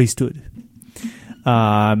Levitical priesthood?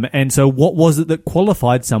 And so what was it that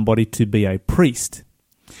qualified somebody to be a priest?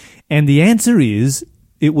 And the answer is,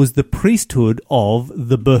 it was the priesthood of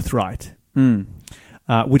the birthright,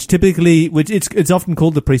 which it's often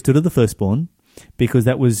called the priesthood of the firstborn, because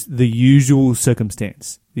that was the usual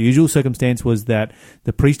circumstance. The usual circumstance was that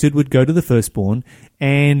the priesthood would go to the firstborn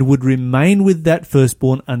and would remain with that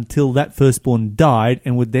firstborn until that firstborn died,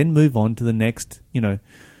 and would then move on to the next,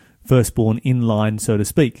 firstborn in line, so to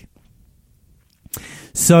speak.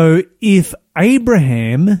 So if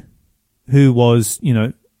Abraham, who was,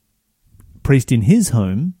 priest in his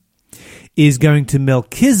home, is going to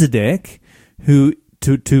Melchizedek, who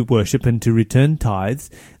to worship and to return tithes,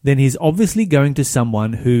 then he's obviously going to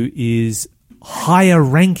someone who is higher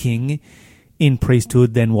ranking in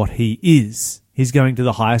priesthood than what he is. He's going to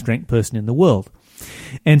the highest ranked person in the world.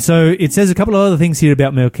 And so it says a couple of other things here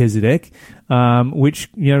about Melchizedek, which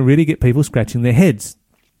really get people scratching their heads.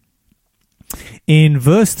 In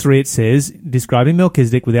verse 3 it says, describing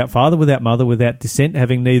Melchizedek, without father, without mother, without descent,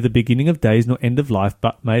 having neither beginning of days nor end of life,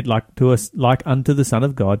 but made like unto the Son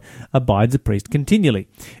of God, abides a priest continually.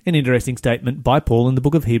 An interesting statement by Paul in the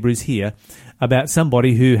book of Hebrews here about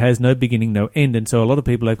somebody who has no beginning, no end. And so a lot of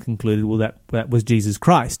people have concluded, well, that was Jesus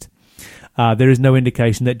Christ. There is no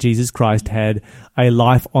indication that Jesus Christ had a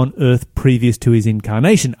life on earth previous to his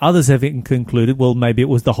incarnation. Others have concluded, well, maybe it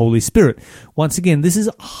was the Holy Spirit. Once again, this is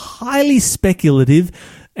highly speculative,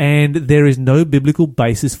 and there is no biblical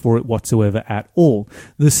basis for it whatsoever at all.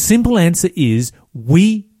 The simple answer is,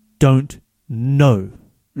 we don't know.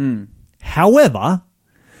 However,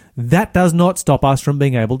 that does not stop us from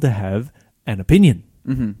being able to have an opinion.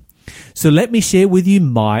 Mm-hmm. So let me share with you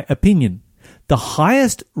my opinion. The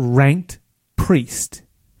highest ranked priest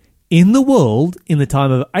in the world in the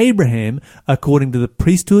time of Abraham, according to the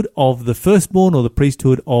priesthood of the firstborn or the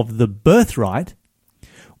priesthood of the birthright,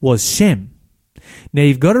 was Shem. Now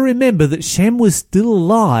you've got to remember that Shem was still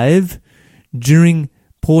alive during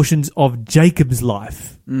portions of Jacob's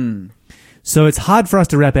life. So it's hard for us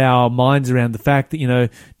to wrap our minds around the fact that,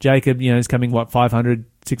 Jacob, is coming, 500,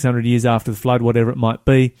 600 years after the flood, whatever it might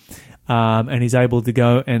be. And he's able to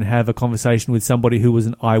go and have a conversation with somebody who was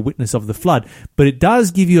an eyewitness of the flood. But it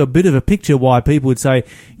does give you a bit of a picture why people would say,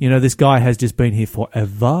 this guy has just been here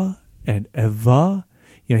forever and ever.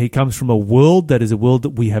 He comes from a world that is a world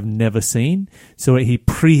that we have never seen. So he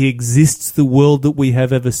pre-exists the world that we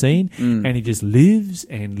have ever seen. And he just lives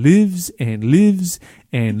and lives and lives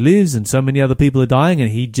and lives. And so many other people are dying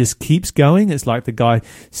and he just keeps going. It's like the guy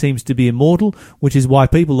seems to be immortal, which is why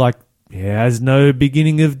people he has no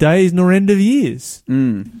beginning of days nor end of years.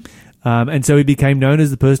 And so he became known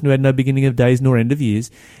as the person who had no beginning of days nor end of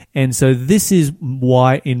years. And so this is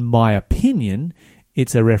why, in my opinion,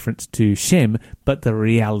 it's a reference to Shem. But the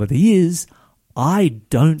reality is, I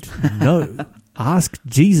don't know. Ask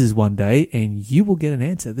Jesus one day and you will get an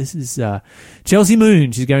answer. This is Chelsea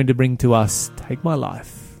Moon. She's going to bring to us Take My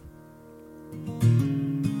Life.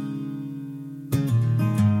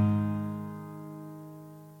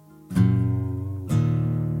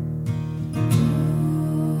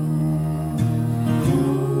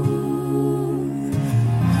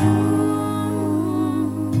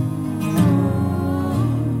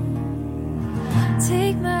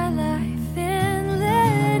 Take my life and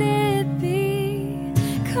let it be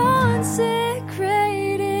consecrated,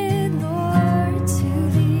 Lord, to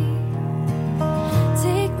Thee.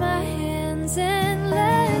 Take my hands and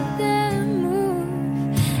let them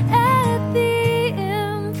move at the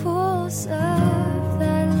impulse of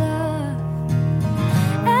Thy love,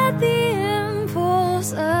 at the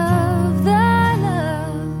impulse of Thy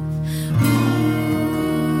love. Ooh.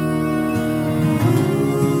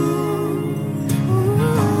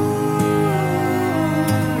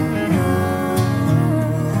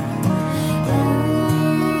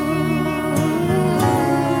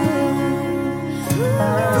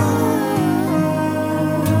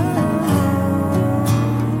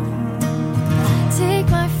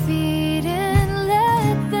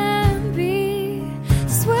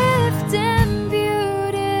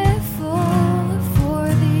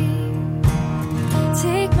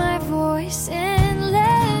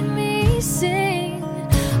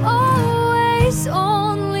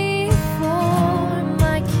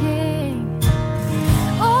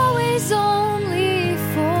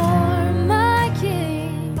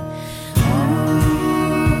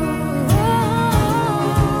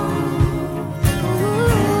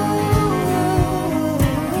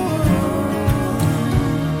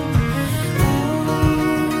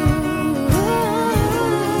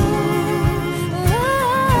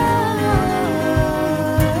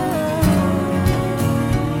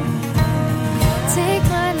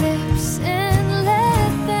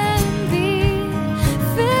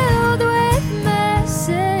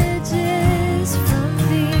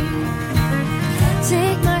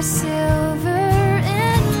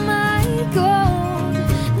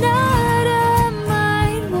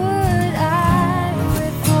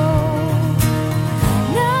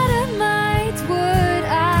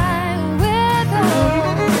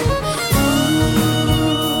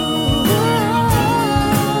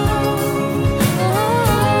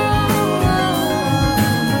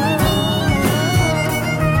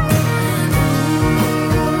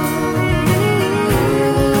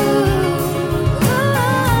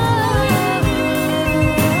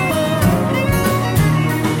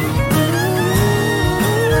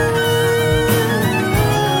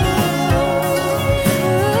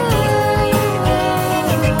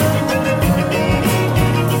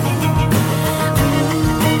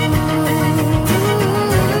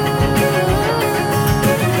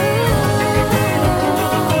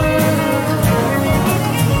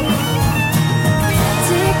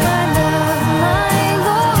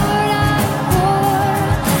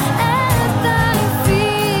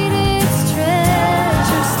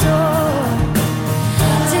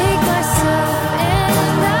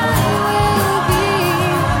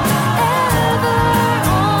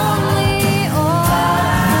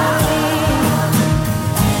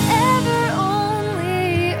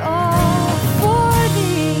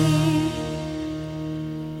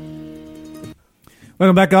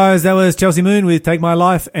 Welcome back, guys. That was Chelsea Moon with Take My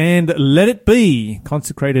Life and Let It Be,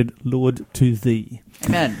 consecrated Lord to Thee.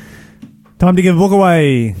 Amen. Time to give a book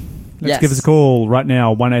away. Let's Yes. give us a call right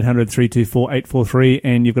now, 1-800-324-843,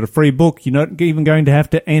 and you've got a free book. You're not even going to have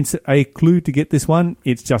to answer a clue to get this one.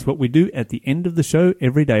 It's just what we do at the end of the show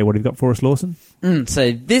every day. What have you got for us, Lawson?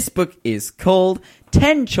 So this book is called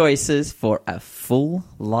 10 Choices for a Full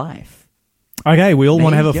Life. Okay, we all There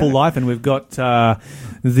want to have you a full go. life, and we've got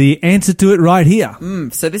the answer to it right here.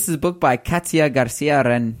 So this is a book by Katia Garcia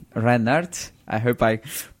Renart. I hope I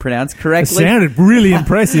pronounced It correctly. sounded really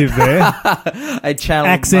impressive there. I channeled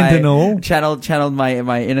Accent and all. channeled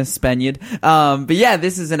my inner Spaniard. But yeah,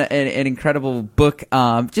 this is an incredible book.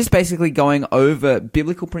 Just basically going over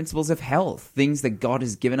biblical principles of health, things that God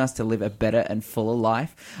has given us to live a better and fuller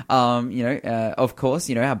life. Of course,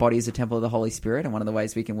 our body is a temple of the Holy Spirit, and one of the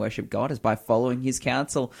ways we can worship God is by following His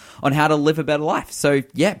counsel on how to live a better life. So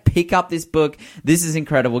yeah, pick up this book. This is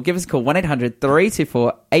incredible. Give us a call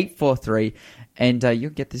 1-800-324-843. And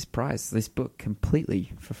you'll get this book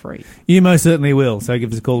completely for free. You most certainly will, so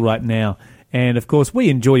give us a call right now. And, of course, we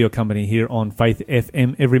enjoy your company here on Faith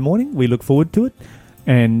FM every morning. We look forward to it,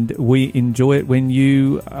 and we enjoy it when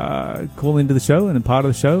you call into the show and are part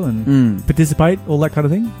of the show and participate, all that kind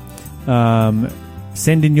of thing.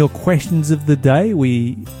 Send in your questions of the day.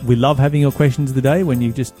 We love having your questions of the day when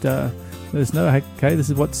you just let us know, okay, this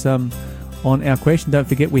is what's on our question. Don't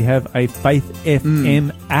forget we have a Faith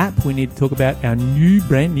FM app. We need to talk about our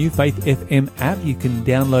brand new Faith FM app. You can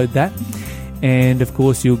download that, and of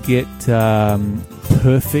course you'll get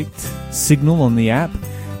perfect signal on the app.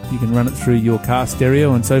 You can run it through your car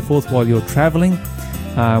stereo and so forth while you're traveling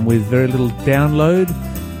with very little download.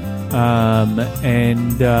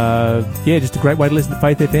 Just a great way to listen to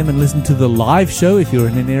Faith FM and listen to the live show if you're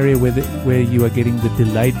in an area where you are getting the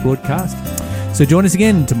delayed broadcast. So join us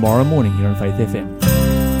again tomorrow morning here on Faith FM.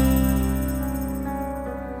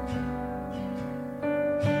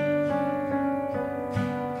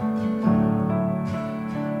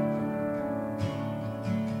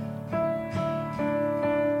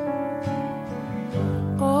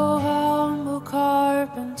 Oh, humble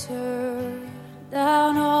carpenter,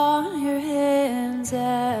 down on your hands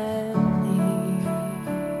and knees.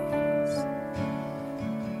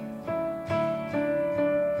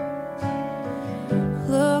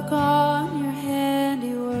 Look on your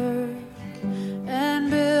handiwork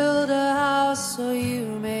and build a house so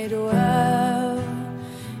you may dwell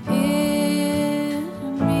in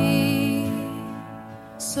me,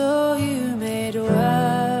 so you may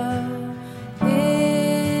dwell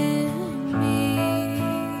in me.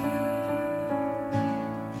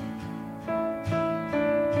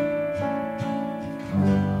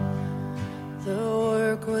 The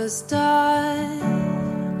work was done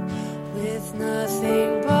with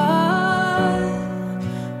nothing but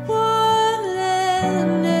wood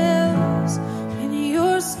and nails in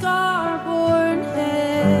your scar-born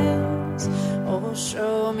hands. Oh,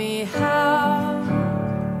 show me how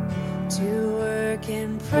to work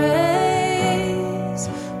in praise,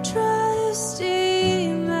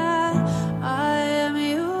 trusting that I am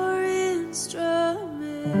your instrument.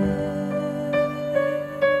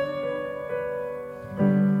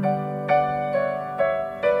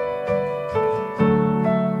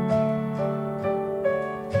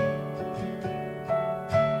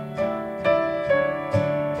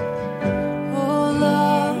 Oh,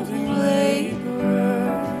 loving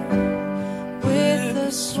laborer, with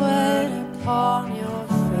the sweat upon your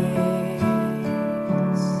face.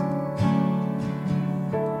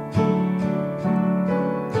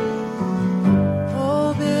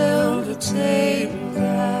 Oh, build a table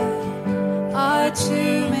that I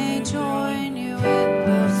too may join you in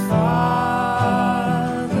the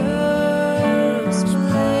Father's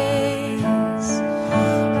place.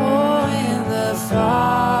 Oh, in the Father's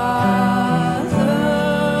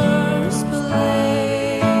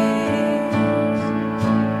place.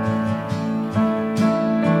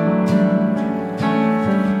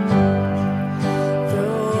 The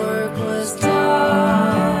work was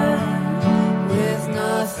done with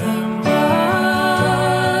nothing but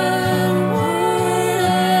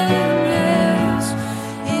wood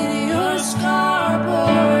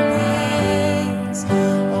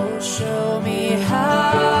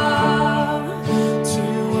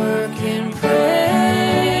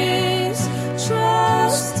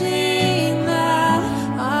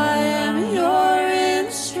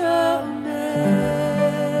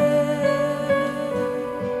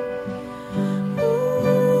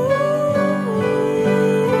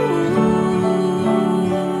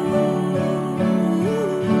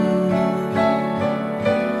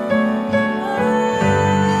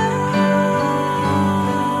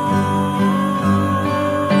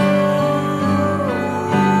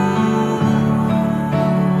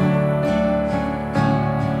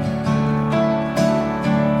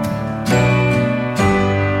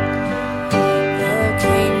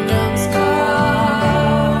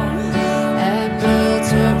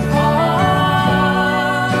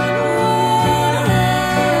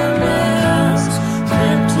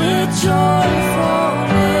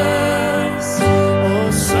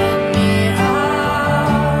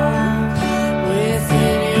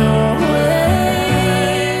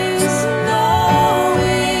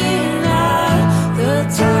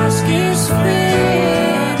is finished.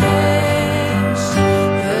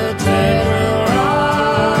 The dead will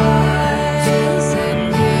rise and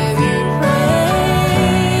give you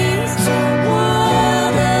praise.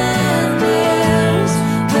 One and theirs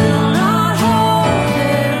will not hold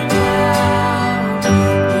them down.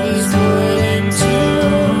 These wooden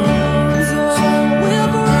tombs will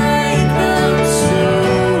break them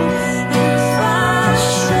soon and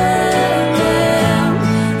fashion them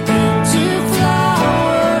into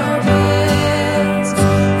flower beds.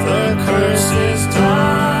 The curse is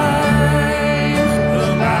done, the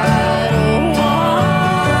battle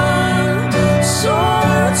won.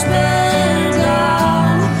 Swords bend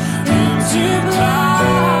down into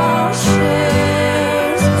plowshares.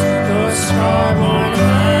 The scar-born